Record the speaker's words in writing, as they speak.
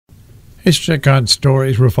Let's check on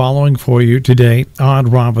stories we're following for you today on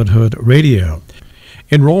Whdd Radio.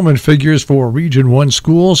 Enrollment figures for Region 1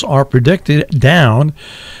 schools are predicted down.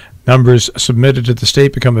 Numbers submitted to the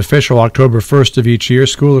state become official October 1st of each year.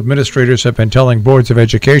 School administrators have been telling boards of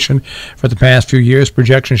education for the past few years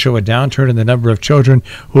projections show a downturn in the number of children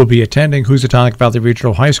who will be attending Housatonic Valley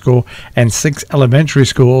Regional High School and 6 elementary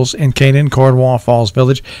schools in Canaan, Cornwall, Falls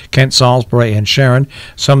Village, Kent, Salisbury, and Sharon.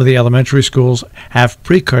 Some of the elementary schools have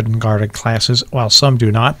pre-kindergarten classes, while some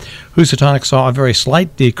do not. Housatonic saw a very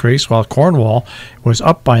slight decrease, while Cornwall was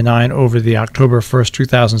up by 9 over the October 1st,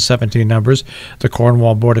 2017 numbers. The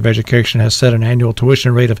Cornwall Board of Education has set an annual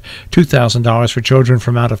tuition rate of $2,000 for children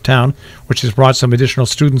from out of town, which has brought some additional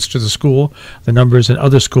students to the school. The numbers in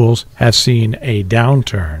other schools have seen a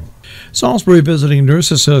downturn. Salisbury Visiting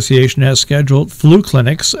Nurse Association has scheduled flu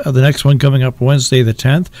clinics, the next one coming up Wednesday the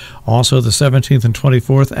 10th, also the 17th and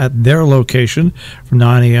 24th at their location from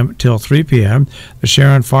 9 a.m. till 3 p.m. The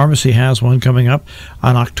Sharon Pharmacy has one coming up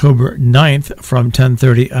on October 9th from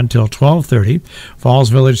 10:30 until 12:30. Falls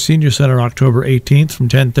Village Senior Center October 18th from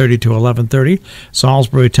 10:30 to 11:30.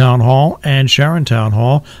 Salisbury Town Hall and Sharon Town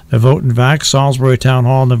Hall. The Vote and Vax Salisbury Town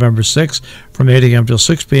Hall November 6th from 8 a.m. till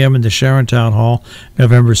 6 p.m. and the Sharon Town Hall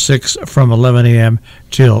November 6th from 11 a.m.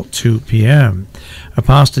 till 2 p.m. A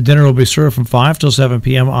pasta dinner will be served from 5 till 7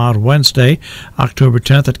 p.m. on Wednesday, October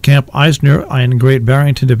 10th at Camp Eisner in Great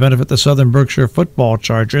Barrington to benefit the Southern Berkshire Football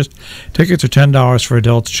Chargers. Tickets are $10 for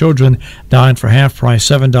adults. Children dine for half price,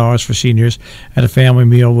 $7 for seniors, and a family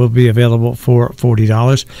meal will be available for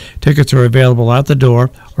 $40. Tickets are available at the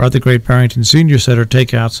door or at the Great Barrington Senior Center.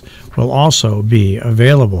 Takeouts will also be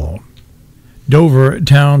available. Dover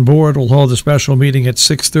Town Board will hold a special meeting at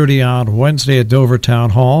 6:30 on Wednesday at Dover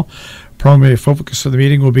Town Hall. Primary focus of the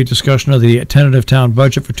meeting will be discussion of the tentative town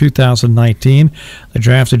budget for 2019. The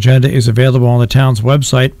draft agenda is available on the town's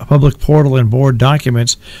website, a public portal, and board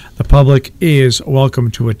documents. The public is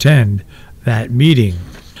welcome to attend that meeting.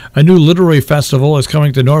 A new literary festival is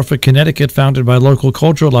coming to Norfolk, Connecticut, founded by local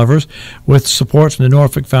culture lovers with support from the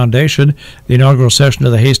Norfolk Foundation. The inaugural session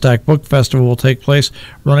of the Haystack Book Festival will take place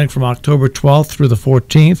running from October 12th through the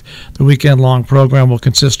 14th. The weekend-long program will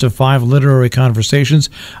consist of 5 literary conversations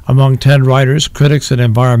among 10 writers, critics, and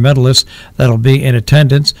environmentalists that will be in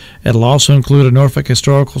attendance. It will also include a Norfolk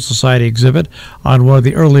Historical Society exhibit on one of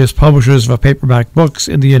the earliest publishers of paperback books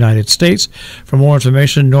in the United States. For more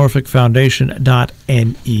information,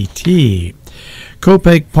 norfolkfoundation.net.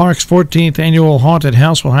 Copake Park's 14th annual Haunted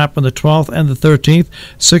House will happen the 12th and the 13th,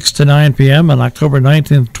 6 to 9 p.m., and October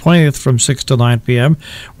 19th and 20th from 6 to 9 p.m.,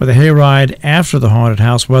 with a hayride after the Haunted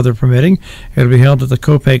House, weather permitting. It will be held at the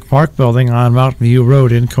Copake Park building on Mountain View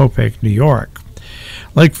Road in Copake, New York.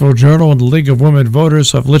 Lakeville Journal and the League of Women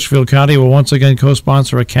Voters of Litchfield County will once again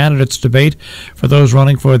co-sponsor a candidates debate for those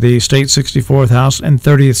running for the state 64th House and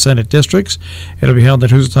 30th Senate districts. It will be held at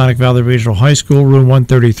Housatonic Valley Regional High School, room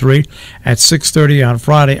 133, at 6:30 on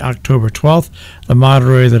Friday, October 12th. The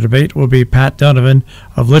moderator of the debate will be Pat Donovan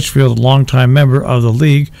of Litchfield, a longtime member of the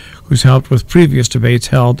League, who's helped with previous debates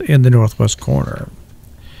held in the Northwest Corner.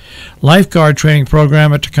 Lifeguard training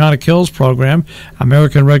program at Taconic Hills program.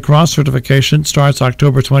 American Red Cross certification starts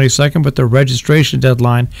October 22nd, but the registration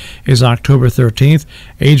deadline is October 13th.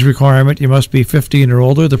 Age requirement, you must be 15 or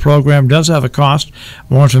older. The program does have a cost.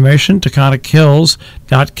 More information,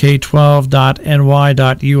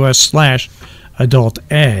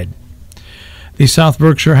 taconichills.k12.ny.us/adult-ed. The South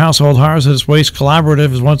Berkshire Household Hazardous Waste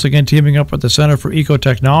Collaborative is once again teaming up with the Center for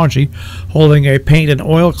Ecotechnology, holding a paint and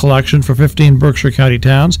oil collection for 15 Berkshire County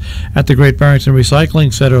towns at the Great Barrington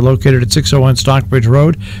Recycling Center located at 601 Stockbridge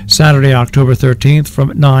Road, Saturday, October 13th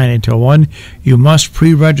from 9 until 1. You must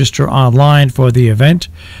pre-register online for the event.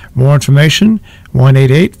 More information,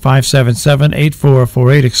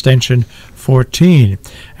 1-888-577-8448, extension 14.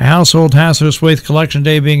 A household hazardous waste collection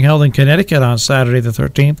day being held in Connecticut on Saturday the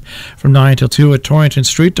 13th from 9 till 2 at Torrington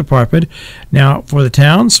Street Department. Now, for the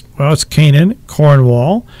towns, well, it's Canaan,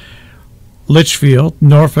 Cornwall, Litchfield,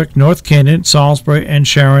 Norfolk, North Canaan, Salisbury, and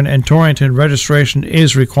Sharon, and Torrington. Registration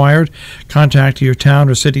is required. Contact your town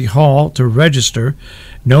or city hall to register.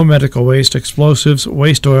 No medical waste, explosives,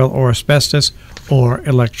 waste oil, or asbestos, or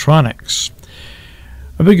electronics.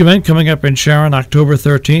 A big event coming up in Sharon, October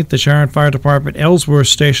 13th. The Sharon Fire Department Ellsworth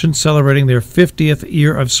Station celebrating their 50th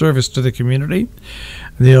year of service to the community.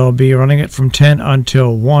 They'll be running it from 10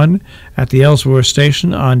 until 1 at the Ellsworth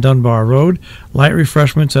Station on Dunbar Road. Light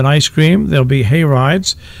refreshments and ice cream. There'll be hay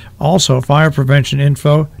rides. Also, fire prevention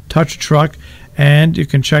info, touch truck, and you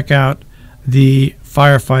can check out the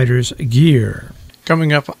firefighters' gear.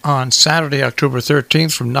 Coming up on Saturday, October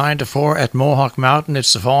 13th from 9 to 4 at Mohawk Mountain,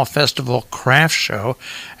 it's the Fall Festival Craft Show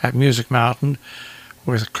at Music Mountain,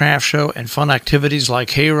 with a craft show and fun activities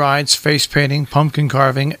like hay rides, face painting, pumpkin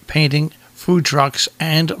carving, painting, food trucks,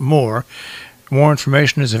 and more. More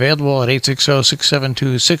information is available at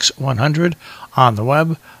 860-672-6100 on the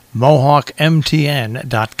web,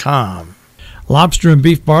 mohawkmtn.com. Lobster and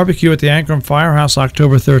beef barbecue at the Ankrum Firehouse,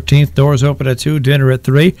 October 13th. Doors open at 2, dinner at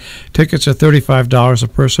 3. Tickets are $35 a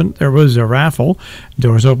person. There was a raffle.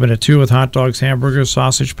 Doors open at 2 with hot dogs, hamburgers,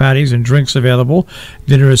 sausage patties, and drinks available.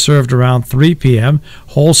 Dinner is served around 3 p.m.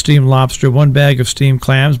 Whole steamed lobster, 1 bag of steamed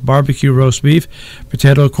clams, barbecue roast beef,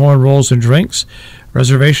 potato, corn rolls, and drinks.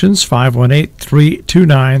 Reservations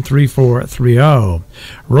 518-329-3430.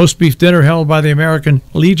 Roast beef dinner held by the American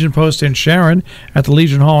Legion Post in Sharon at the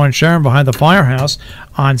Legion Hall in Sharon behind the firehouse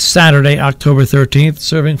on Saturday, October 13th,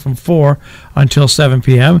 serving from 4 until 7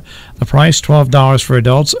 p.m. The price $12 for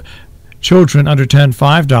adults. Children under 10,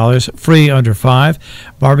 $5. Free under 5.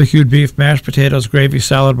 Barbecued beef, mashed potatoes, gravy,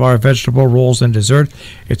 salad bar, vegetable rolls, and dessert.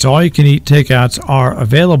 It's all you can eat. Takeouts are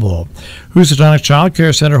available. Housatonic Child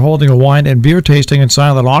Care Center holding a wine and beer tasting and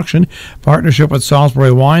silent auction. Partnership with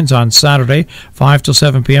Salisbury Wines on Saturday, 5 till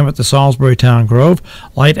 7 p.m. at the Salisbury Town Grove.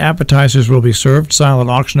 Light appetizers will be served.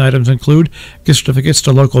 Silent auction items include gift certificates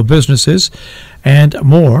to local businesses and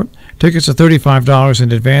more. Tickets are $35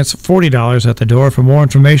 in advance, $40 at the door. For more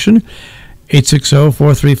information,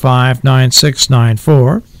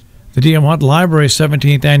 860-435-9694. The D.M. Hunt Library's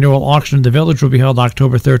 17th annual auction in the Village will be held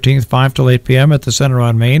October 13th, 5 till 8 p.m. at the Center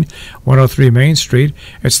on Main, 103 Main Street.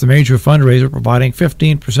 It's the major fundraiser, providing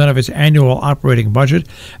 15% of its annual operating budget.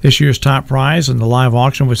 This year's top prize in the live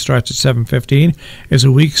auction, which starts at 7:15, is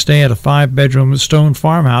a week stay at a 5-bedroom stone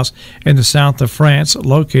farmhouse in the south of France,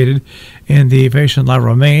 located in the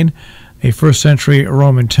Vaison-la-Romaine, a first-century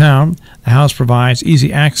Roman town. The house provides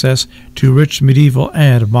easy access to rich medieval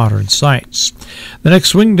and modern sites. The next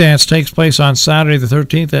swing dance takes place on Saturday the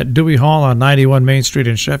 13th at Dewey Hall on 91 Main Street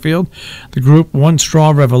in Sheffield. The group One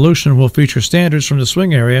Straw Revolution will feature standards from the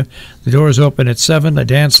swing area. The doors open at 7. A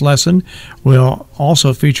dance lesson will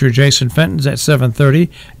also feature Jason Fenton's at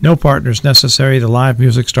 7:30. No partners necessary. The live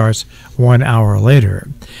music starts 1 hour later.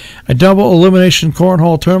 A double elimination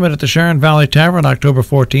cornhole tournament at the Sharon Valley Tavern October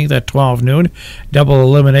 14th at 12 noon. Double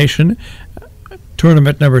elimination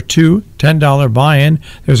tournament number 2, $10 buy-in.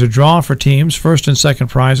 There's a draw for teams, first and second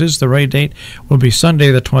prizes. The race date will be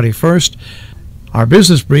Sunday the 21st. Our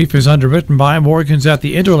business brief is underwritten by Morgans at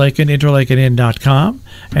the Interlaken, interlakenin.com,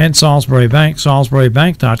 and Salisbury Bank,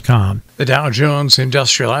 salisburybank.com. The Dow Jones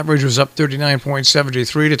Industrial Average was up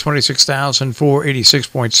 39.73 to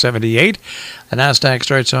 26,486.78. The Nasdaq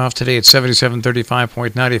starts off today at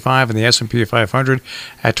 7735.95, and the S&P 500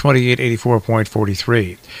 at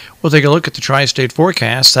 2884.43. We'll take a look at the tri-state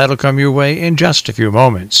forecast. That'll come your way in just a few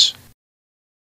moments.